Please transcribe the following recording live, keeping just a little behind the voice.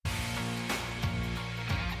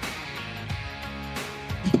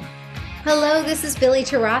Hello, this is Billy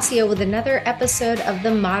Tarasio with another episode of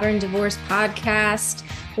the Modern Divorce Podcast.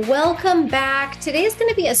 Welcome back. Today is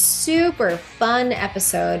going to be a super fun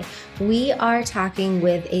episode. We are talking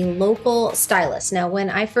with a local stylist. Now,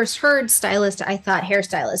 when I first heard stylist, I thought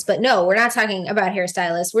hairstylist, but no, we're not talking about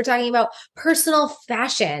hairstylist. We're talking about personal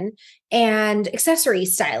fashion and accessory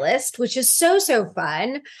stylist, which is so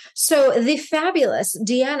fun. So the fabulous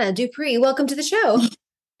Deanna Dupree, welcome to the show.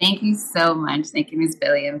 Thank you so much. Thank you, Ms.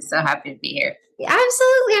 Billy. I'm so happy to be here.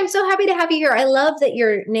 Absolutely. I'm so happy to have you here. I love that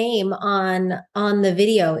your name on the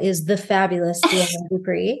video is the fabulous Deanna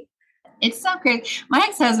Dupree. It's so crazy. My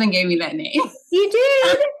ex-husband gave me that name. You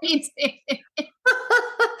did? He did.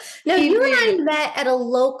 No, you and I met at a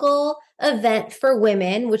local event for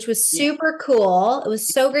women, which was super cool. It was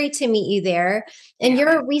so great to meet you there. And you're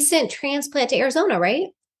a recent transplant to Arizona, right?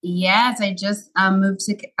 Yes, I just moved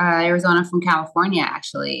to Arizona from California,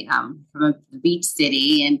 actually, from a beach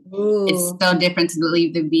city. And It's so different to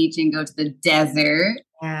leave the beach and go to the desert.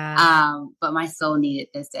 Yeah. But my soul needed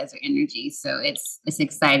this desert energy. So it's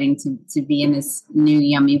exciting to be in this new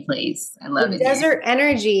yummy place. I love it. Desert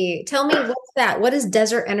energy. Tell me, what's that? What is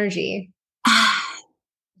desert energy?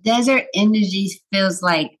 Desert energy feels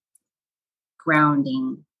like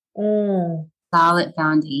grounding, solid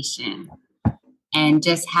foundation. And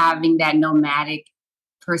just having that nomadic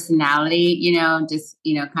personality,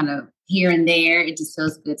 kind of here and there, it just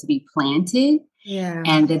feels good to be planted. Yeah.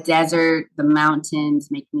 And the desert, the mountains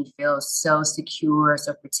make me feel so secure,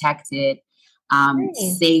 so protected,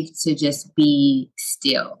 safe to just be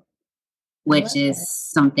still, which is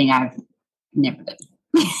something I've never done.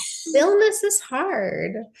 Stillness is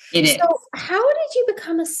hard. It is. So how did you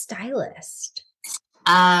become a stylist?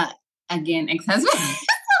 Again, ex-husband.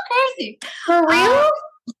 Crazy. For real?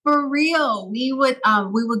 For real. We would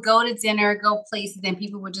go to dinner, go places, and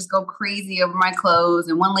people would just go crazy over my clothes.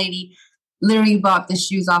 And one lady literally bought the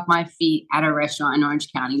shoes off my feet at a restaurant in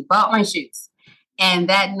Orange County, bought my shoes. And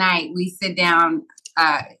that night we sit down,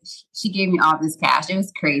 she gave me all this cash. It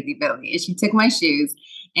was crazy, Billy. And she took my shoes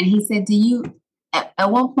and he said,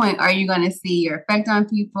 at what point are you going to see your effect on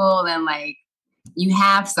people? And like, you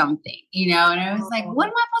have something, and I was like, what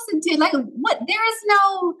am I supposed to do? Like, what? There is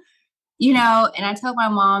no, and I told my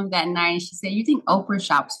mom that night, and she said, you think Oprah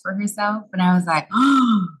shops for herself? And I was like,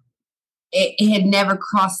 oh, it had never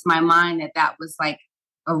crossed my mind that was like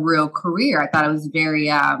a real career. I thought it was very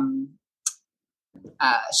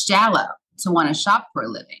shallow to want to shop for a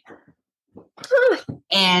living.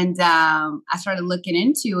 And I started looking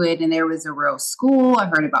into it, and there was a real school. I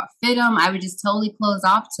heard about FITM. I would just totally close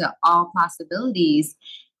off to all possibilities.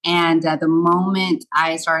 And the moment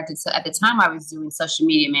I started at the time I was doing social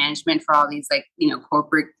media management for all these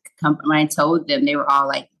corporate companies. When I told them, they were all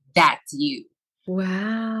like, that's you.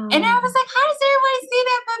 Wow. And I was like, how does everybody see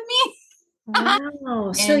that but me?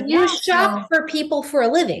 Wow. So you shop for people for a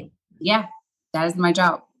living? Yeah, that is my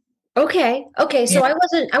job. Okay. So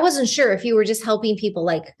I wasn't sure if you were just helping people,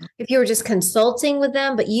 like if you were just consulting with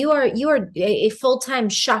them, but you are a full-time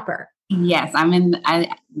shopper. Yes, I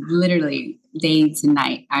literally day to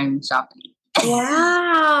night I'm shopping.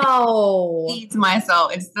 Wow. Feeds my soul.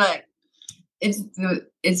 It's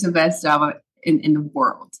the best job in the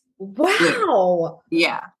world. Wow.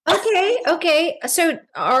 Yeah. Okay. So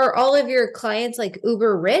are all of your clients like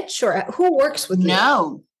uber rich, or who works with you?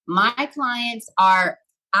 No, my clients are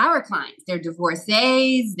our clients. They're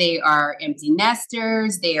divorcees. They are empty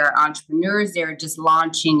nesters. They are entrepreneurs. They're just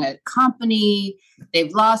launching a company.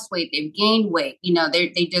 They've lost weight. They've gained weight.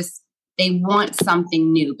 They want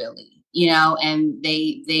something new, Billy, and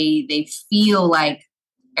they feel like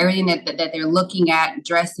everything that they're looking at,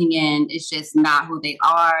 dressing in, is just not who they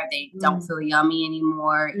are. They don't feel yummy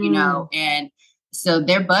anymore, and so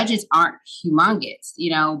their budgets aren't humongous,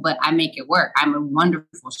 but I make it work. I'm a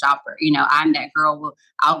wonderful shopper. I'm that girl.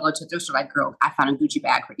 I'll go to a thrift store like, girl, I found a Gucci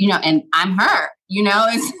bag for, and I'm her,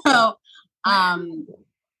 and so, I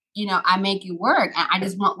make it work. And I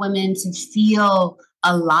just want women to feel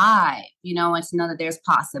alive, and to know that there's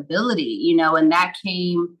possibility, and that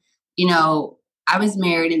came, I was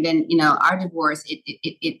married, and then, our divorce,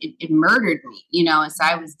 it murdered me, and so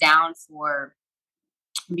I was down for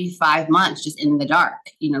maybe 5 months just in the dark,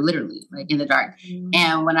 literally like in the dark.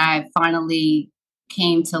 And when I finally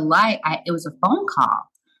came to light, it was a phone call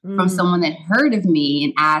from someone that heard of me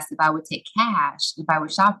and asked if I would take cash, if I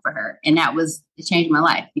would shop for her. And it changed my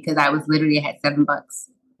life, because I had $7.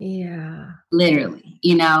 Yeah. Literally,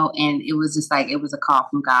 and it was just like, it was a call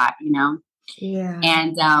from God, Yeah.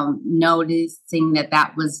 And noticing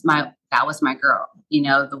that was my girl,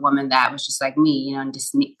 the woman that was just like me, and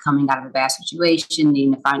just coming out of a bad situation,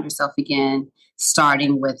 needing to find herself again,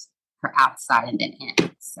 starting with her outside and then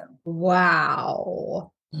in. So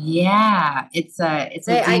Wow. yeah, it's a I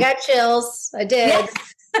deep, got chills. I did. yeah,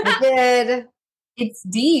 I did. it's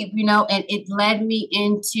deep, and it led me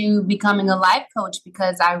into becoming a life coach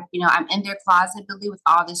because I'm in their closet, Billy, with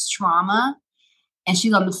all this trauma, and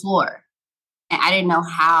she's on the floor, and I didn't know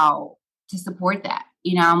how to support that.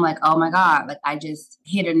 I'm like, oh my God, like I just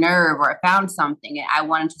hit a nerve or I found something and I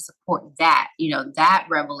wanted to support that, that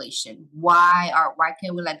revelation. Why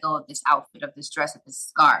can't we let go of this outfit, of this dress, of this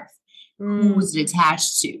scarf? Who's it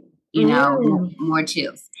attached to? More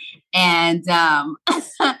chills. And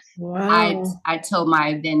Wow. I told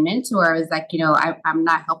my then mentor, I was like, I'm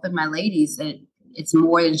not helping my ladies. And it's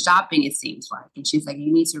more than shopping, it seems like. And she's like,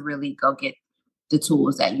 you need to really go get the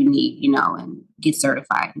tools that you need, and get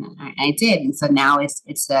certified. And I did. And so now it's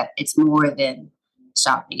more than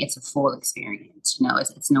shopping. It's a full experience.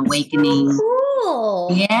 It's an awakening. So cool.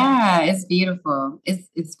 Yeah, it's beautiful.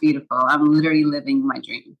 It's beautiful. I'm literally living my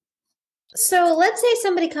dream. So let's say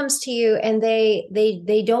somebody comes to you and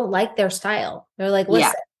they don't like their style. They're like,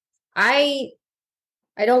 listen, I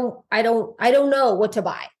don't know what to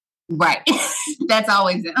buy. Right. That's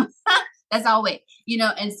always them. That's always,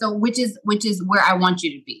 and so which is where I want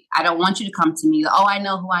you to be. I don't want you to come to me. Oh, I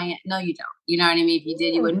know who I am. No, you don't. You know what I mean? If you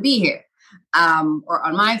did, you wouldn't be here. Or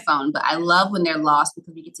on my phone. But I love when they're lost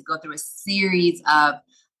because we get to go through a series of,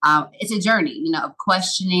 it's a journey, of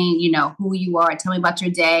questioning, who you are. Tell me about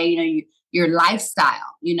your day, your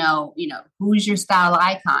lifestyle, who's your style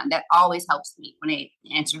icon? That always helps me when they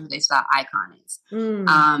answer who their style icon is.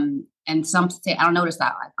 And some say, I don't know the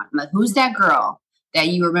style icon. I'm like, who's that girl that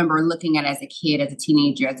you remember looking at as a kid, as a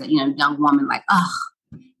teenager, as a young woman, like, oh,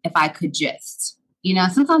 if I could just,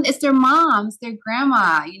 sometimes it's their mom, it's their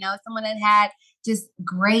grandma, someone that had just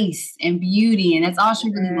grace and beauty. And that's all she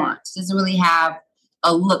really wants. She doesn't really have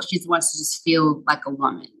a look. She just wants to just feel like a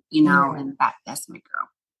woman, and that's my girl.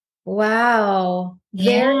 Wow.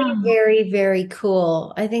 Very, very, very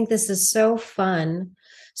cool. I think this is so fun.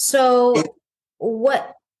 So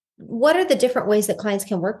what are the different ways that clients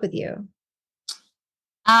can work with you?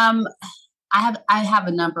 I have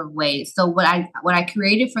a number of ways. So what I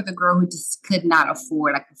created for the girl who just could not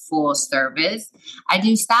afford like a full service, I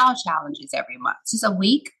do style challenges every month, just a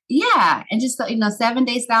week. Yeah. And just,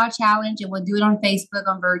 7-day style challenge, and we'll do it on Facebook,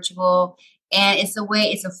 on virtual. And it's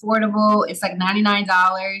affordable. It's like $99,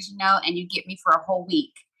 and you get me for a whole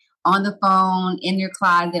week on the phone, in your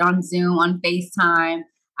closet, on Zoom, on FaceTime.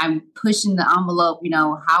 I'm pushing the envelope,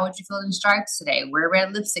 how would you feel in stripes today? Wear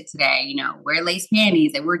red lipstick today, wear lace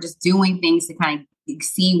panties. And we're just doing things to kind of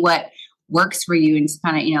see what works for you and just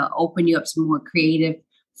kind of, open you up to more creative,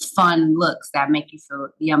 fun looks that make you feel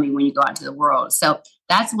yummy when you go out into the world. So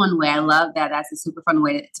that's one way. I love that. That's a super fun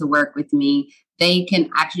way to work with me. They can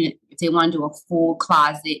actually, if they want to do a full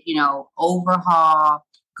closet, overhaul,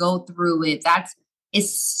 go through it.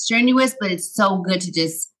 It's strenuous, but it's so good to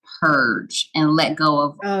just purge and let go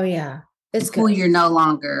of. Oh yeah. It's who good. You're no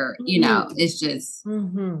longer, it's just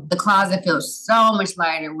the closet feels so much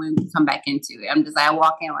lighter when you come back into it. I'm just I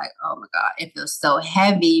walk in like, oh my God, it feels so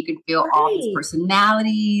heavy. You can feel all these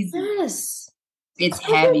personalities. Yes. It's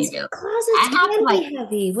heavy. Closets I have to like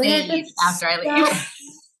heavy stage after I leave.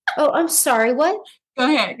 Oh, I'm sorry. What? Go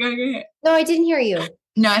ahead. No, I didn't hear you.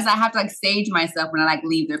 No, it's I have to like sage myself when I like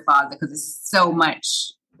leave their closet because it's so much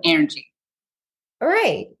energy. All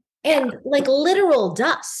right. And like literal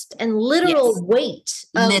dust and literal weight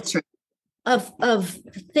of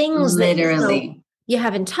things literally that you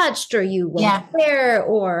haven't touched or you won't wear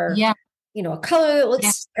or a color that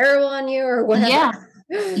looks terrible on you or whatever.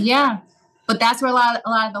 Yeah. But that's where a lot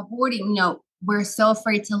of the hoarding, we're so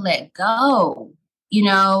afraid to let go.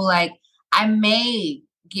 Like I may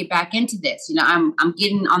get back into this. I'm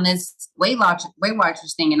getting on this Weight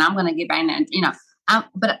Watchers thing, and I'm going to get back in there.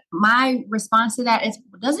 But my response to that is,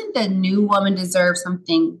 doesn't the new woman deserve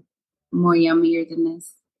something more yummier than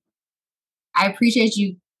this? I appreciate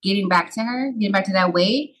you getting back to her, getting back to that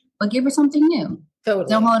weight, but give her something new. Totally.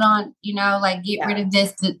 Don't hold on, get rid of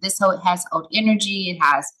this. This whole has old energy. It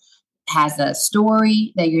has a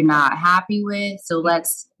story that you're not happy with. So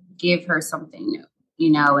let's give her something new,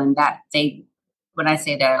 and that when I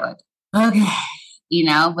say that, like, okay,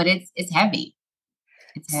 but it's heavy.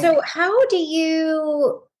 So how do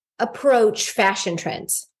you approach fashion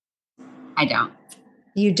trends? I don't.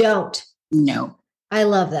 You don't? No. I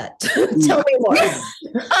love that. Tell me more.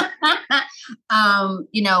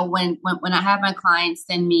 When I have my clients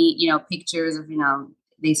send me, pictures of,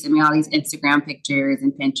 they send me all these Instagram pictures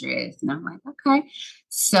and Pinterest, and I'm like, okay,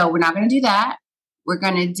 so we're not going to do that. We're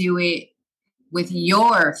going to do it with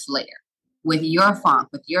your flair, with your funk,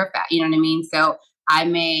 with your you know what I mean? So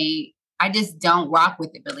I just don't rock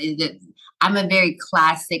with it, Billy. I'm a very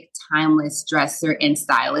classic, timeless dresser and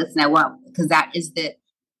stylist. And I want, because that is the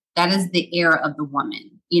era of the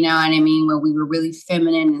woman. You know what I mean? Where we were really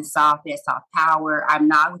feminine and soft, we had soft power. I'm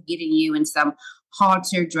not getting you in some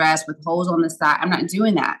halter dress with holes on the side. I'm not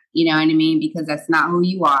doing that. You know what I mean? Because that's not who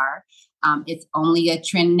you are. It's only a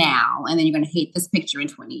trend now. And then you're going to hate this picture in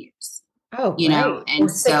 20 years. Oh, you know, and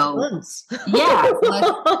so, yeah,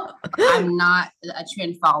 I'm not a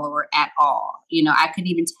trend follower at all. You know, I could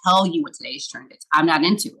even tell you what today's trend is. I'm not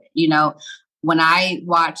into it. You know, when I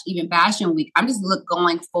watch even Fashion Week, I'm just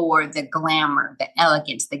going for the glamour, the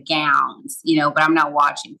elegance, the gowns, you know, but I'm not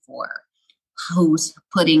watching for who's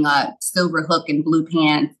putting a silver hook and blue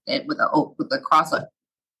pants with a crossover.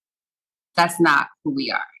 That's not who we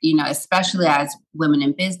are, you know, especially as women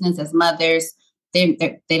in business, as mothers. They're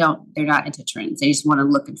not into trends. They just want to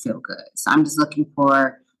look and feel good. So I'm just looking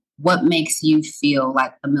for what makes you feel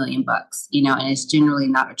like $1 million, you know, and it's generally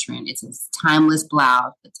not a trend. It's a timeless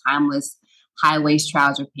blouse, a timeless high waist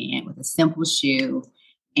trouser pant with a simple shoe,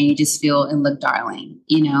 and you just feel and look darling,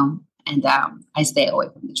 you know, and I stay away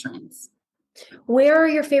from the trends. Where are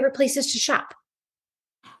your favorite places to shop?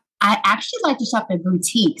 I actually like to shop at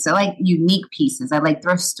boutiques. I like unique pieces. I like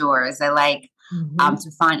thrift stores. I like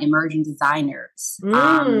to find emerging designers, you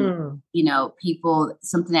know,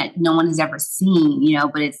 something that no one has ever seen, you know,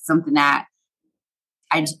 but it's something that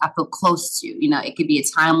I feel close to, you know. It could be a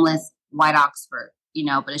timeless white Oxford, you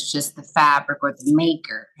know, but it's just the fabric or the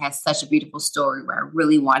maker has such a beautiful story where I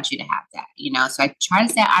really want you to have that, you know. So I try to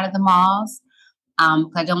stay out of the malls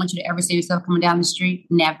because I don't want you to ever see yourself coming down the street.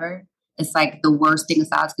 Never. It's like the worst thing a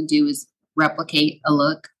stylist could do is replicate a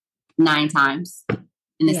look 9 times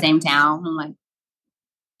in the same town. I'm like,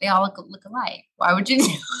 they all look alike. Why would you do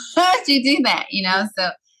that? You know, so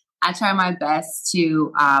I try my best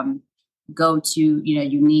to go to, you know,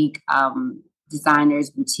 unique designers,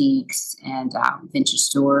 boutiques, and vintage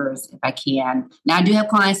stores if I can. Now, I do have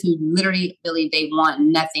clients who literally, Billy, they want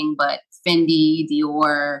nothing but Fendi,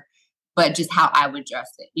 Dior, but just how I would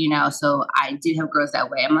dress it, you know? So I do have girls that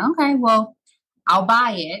way. I'm like, okay, well, I'll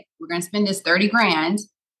buy it. We're going to spend this 30 grand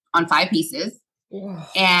on 5 pieces.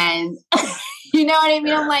 And you know what I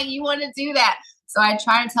mean? I'm like, you want to do that. So I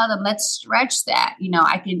try to tell them, let's stretch that. You know,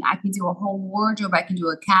 I can do a whole wardrobe. I can do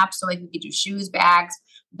a capsule. I can get you shoes, bags,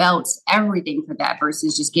 belts, everything for that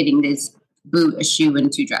versus just getting this boot, a shoe,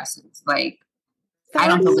 and 2 dresses. Like, I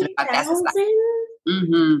don't feel good about that.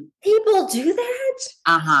 Mm-hmm. People do that?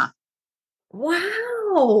 Uh-huh.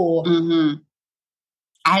 Wow. Mm-hmm.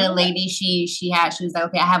 I had a lady, she was like,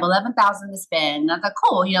 okay, I have 11,000 to spend. And I was like,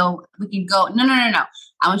 cool, you know, we can go. No.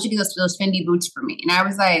 I want you to go to those Fendi boots for me. And I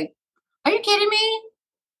was like, are you kidding me?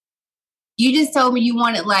 You just told me you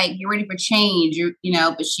wanted, like, you're ready for change, you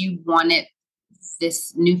know, but you wanted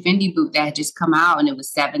this new Fendi boot that had just come out, and it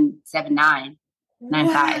was $7.95.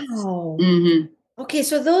 Wow. Mm-hmm. Okay,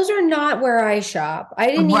 so those are not where I shop.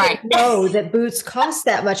 I didn't even know that boots cost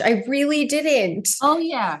that much. I really didn't. Oh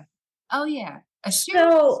yeah.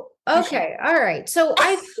 So, okay. All right. So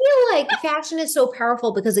I feel like fashion is so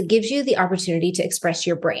powerful because it gives you the opportunity to express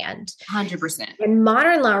your brand. 100%. And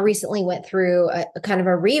Modern Law recently went through a kind of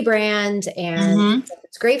a rebrand, and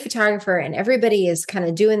it's a great photographer, and everybody is kind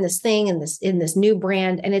of doing this thing in this new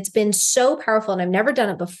brand. And it's been so powerful, and I've never done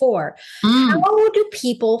it before. How do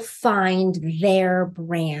people find their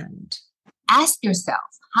brand? Ask yourself,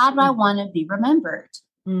 how do I want to be remembered?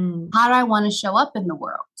 How do I want to show up in the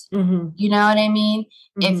world? You know what I mean?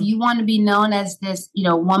 If you want to be known as this, you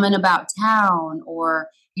know, woman about town, or,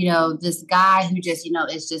 you know, this guy who just, you know,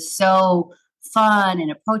 is just so fun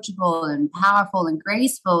and approachable and powerful and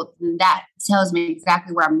graceful, then that tells me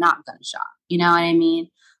exactly where I'm not going to shop. You know what I mean?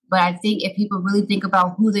 But I think if people really think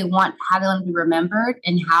about who they want, how they want to be remembered,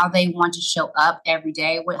 and how they want to show up every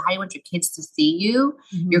day, how you want your kids to see you,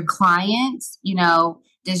 your clients, you know,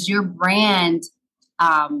 does your brand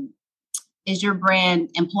is your brand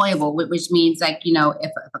employable, which means, like, you know,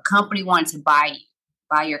 if a company wants to buy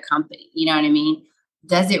your company, you know what I mean?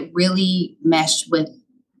 Does it really mesh with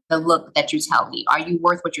the look that you're telling? Are you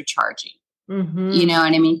worth what you're charging? You know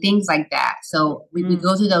what I mean? Things like that. So we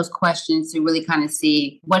go through those questions to really kind of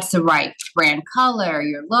see what's the right brand color,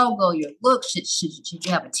 your logo, your look. Should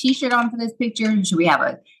you have a t-shirt on for this picture? Should we have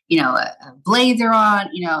a blazer on?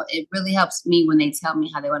 You know, it really helps me when they tell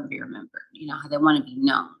me how they want to be remembered, you know, how they want to be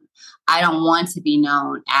known. I don't want to be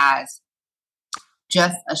known as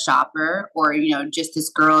just a shopper, or, you know, just this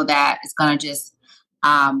girl that is going to just,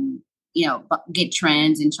 you know, get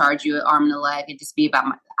trends and charge you an arm and a leg and just be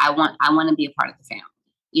about I want to be a part of the family.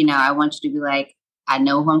 You know, I want you to be like, I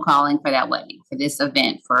know who I'm calling for that wedding, for this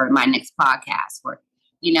event, for my next podcast, for,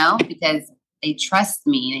 because they trust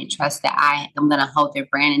me and they trust that I am going to hold their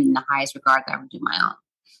brand in the highest regard that I would do my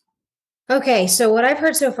own. Okay. So what I've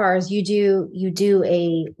heard so far is you do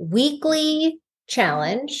a weekly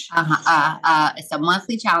challenge. It's a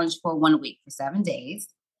monthly challenge for 1 week for 7 days.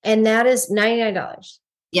 And that is $99.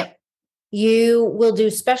 Yep. You will do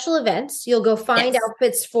special events. You'll go find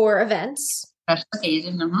outfits for events. Special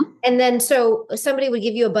occasions. Mm-hmm. And then so somebody would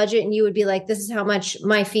give you a budget and you would be like, this is how much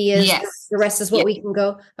my fee is. Yes. The rest is what we can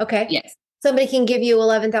go. Okay. Yes. Somebody can give you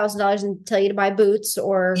 $11,000 and tell you to buy boots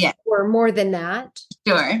or more than that.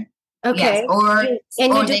 Sure. Okay. Yes.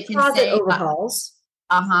 And or you they do can say overhauls.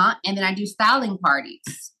 And then I do styling parties.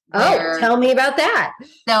 Oh, tell me about that.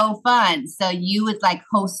 So fun. So you would like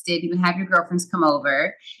host it. You would have your girlfriends come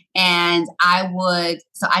over and I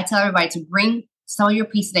tell everybody to bring some of your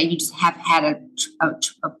pieces that you just have had a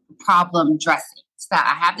problem dressing. So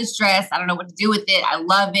I have this dress. I don't know what to do with it. I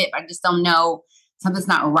love it. I just don't know. Something's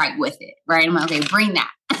not right with it. Right. I'm like, okay, bring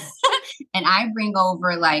that. And I bring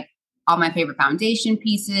over like all my favorite foundation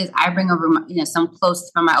pieces. I bring over, some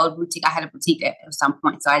clothes from my old boutique. I had a boutique at some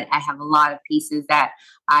point. So I have a lot of pieces that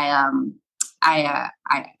I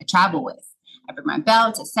travel with. I bring my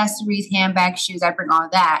belts, accessories, handbags, shoes. I bring all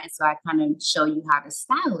that. And so I kind of show you how to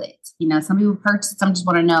style it. Some people purchase, some just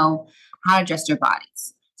want to know how to dress their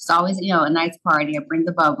bodies. It's always, a nice party. I bring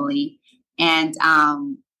the bubbly and,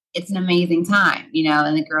 it's an amazing time,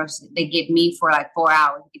 and the girls, they get me for like 4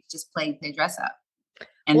 hours. We just play dress up.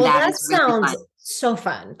 And that sounds really so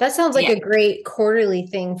fun. That sounds like a great quarterly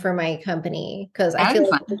thing for my company because I feel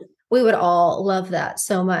like we would all love that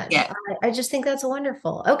so much. Yeah. I just think that's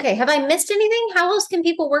wonderful. Okay. Have I missed anything? How else can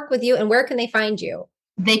people work with you and where can they find you?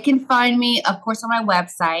 They can find me, of course, on my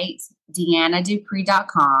website,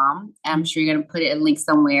 DeannaDupree.com. I'm sure you're going to put it a link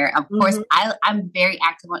somewhere. Of course, I'm very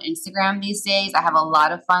active on Instagram these days. I have a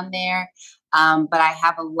lot of fun there. But I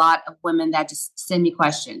have a lot of women that just send me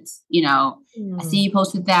questions. I see you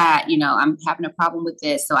posted that, I'm having a problem with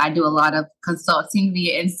this. So I do a lot of consulting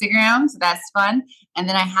via Instagram. So that's fun. And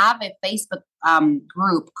then I have a Facebook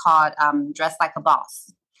group called Dress Like a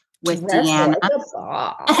Boss with Deanna.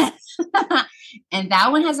 And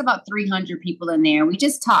that one has about 300 people in there. We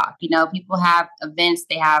just talk, people have events,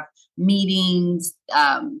 they have meetings,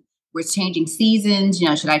 we're changing seasons.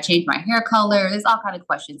 Should I change my hair color? There's all kind of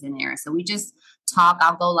questions in there. So we just talk.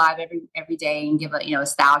 I'll go live every day and give a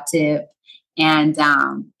style tip, and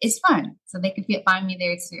it's fun. So they can find me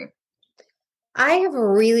there too. I have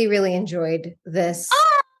really, really enjoyed this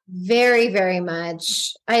very, very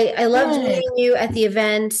much. I loved meeting you at the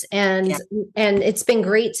event, and it's been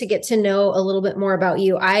great to get to know a little bit more about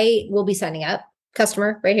you. I will be signing up,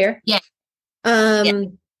 customer right here. Yeah.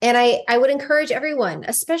 And I would encourage everyone,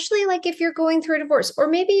 especially like if you're going through a divorce or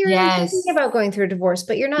maybe you're thinking about going through a divorce,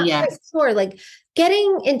 but you're not quite sure, like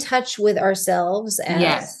getting in touch with ourselves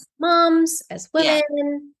as moms, as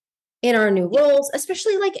women in our new roles,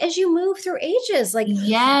 especially like as you move through ages, like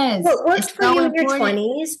what worked for you in your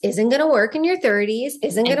 20s isn't going to work in your 30s,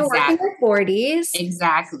 isn't going to work in your 40s.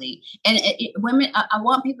 Exactly. And women, I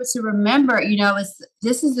want people to remember,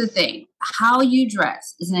 this is the thing. How you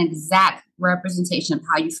dress is an exact representation of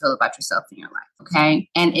how you feel about yourself in your life. Okay.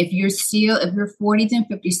 And if you're 40s and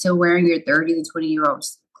 50s still wearing your 30s and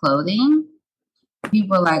 20-year-olds clothing,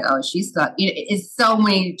 people are like, oh, she's stuck. It's so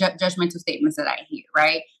many judgmental statements that I hear,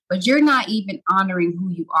 right? But you're not even honoring who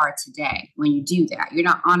you are today when you do that. You're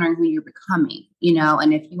not honoring who you're becoming,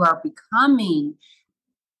 and if you are becoming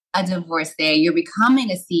a divorcee, you're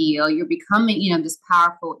becoming a CEO, you're becoming, this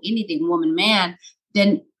powerful anything, woman, man,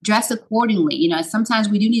 then dress accordingly. Sometimes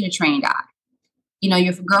we do need a trained eye.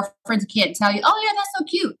 Your girlfriends can't tell you, oh yeah, that's so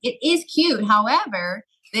cute. It is cute. However,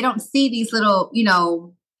 they don't see these little,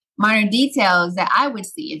 minor details that I would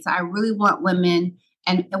see. And so I really want women,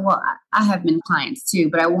 and well, I have been clients too,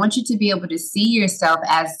 but I want you to be able to see yourself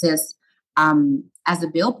as this, as a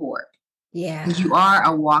billboard. Yeah. Because you are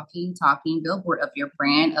a walking, talking billboard of your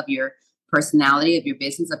brand, of your personality, of your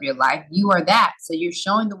business, of your life. You are that. So you're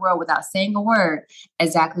showing the world without saying a word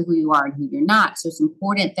exactly who you are and who you're not. So it's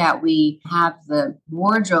important that we have the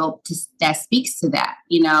wardrobe that speaks to that.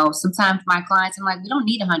 Sometimes my clients, I'm like, we don't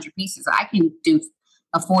need 100 pieces. I can do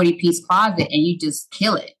a 40-piece closet and you just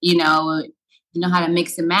kill it. You know how to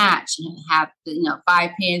mix and match. You have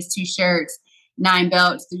 5 pants, 2 shirts, 9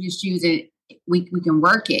 belts, 3 shoes, and we can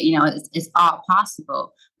work it. It's all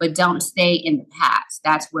possible, but don't stay in the past.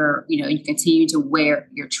 That's where, you continue to wear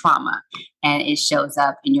your trauma, and it shows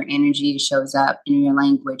up in your energy, it shows up in your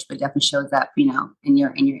language, but definitely shows up, in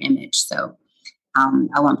your image. So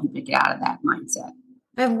I want people to get out of that mindset.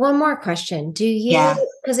 I have one more question. Do you, Yeah.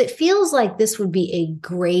 because it feels like this would be a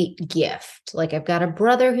great gift. Like I've got a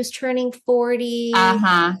brother who's turning 40. Uh-huh.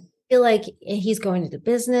 I feel like he's going into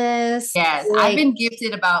business. Yes. I've Like, been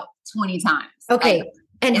gifted about 20 times. Like, okay.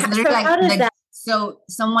 And it's literally so like how does the that? so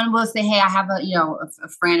someone will say, hey, I have a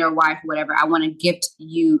friend or wife, whatever. I want to gift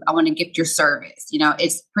you, I want to gift your service.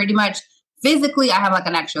 It's pretty much physically I have like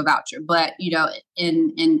an actual voucher, but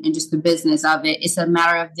in just the business of it, it's a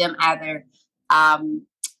matter of them either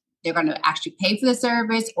they're going to actually pay for the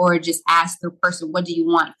service or just ask the person, what do you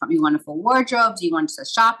want from me? You want it for wardrobe? Do you want just a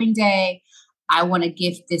shopping day? I want to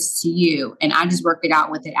gift this to you. And I just work it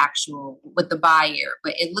out with with the buyer.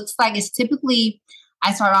 But it looks like it's typically,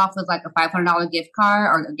 I start off with like a $500 gift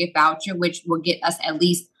card or a gift voucher, which will get us at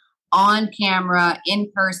least on camera,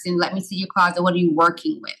 in person. Let me see your closet. What are you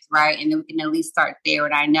working with? Right. And then we can at least start there.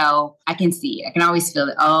 And I know I can see it. I can always feel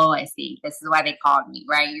it. Oh, I see. This is why they called me.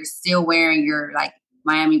 Right. You're still wearing your like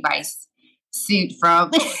Miami Vice suit from,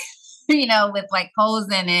 with like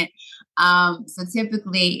holes in it. So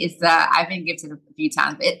typically it's, I've been gifted a few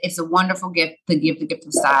times, but it's a wonderful gift to give the gift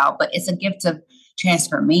of style, but it's a gift of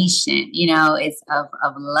transformation, it's of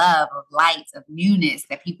love, of light, of newness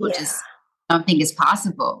that people just don't think is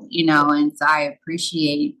possible, and so I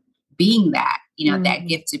appreciate being that, that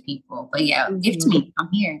gift to people. But gift to me, I'm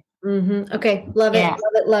here. Okay. Love it. Love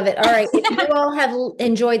it. Love it. All right. If you all have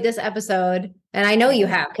enjoyed this episode, and I know you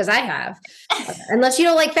have, because I have, unless you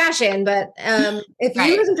don't like fashion, but if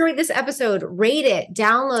you guys enjoyed this episode, rate it,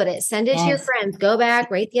 download it, send it to your friends, go back,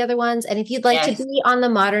 rate the other ones. And if you'd like to be on the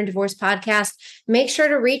Modern Divorce Podcast, make sure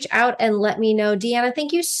to reach out and let me know. Deanna,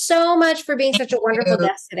 thank you so much for being such a wonderful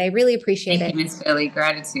guest today. Really appreciate it. Thank you, Miss Philly.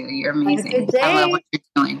 Gratitude. You're amazing. Have a good day. I love what you're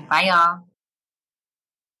doing. Bye, y'all.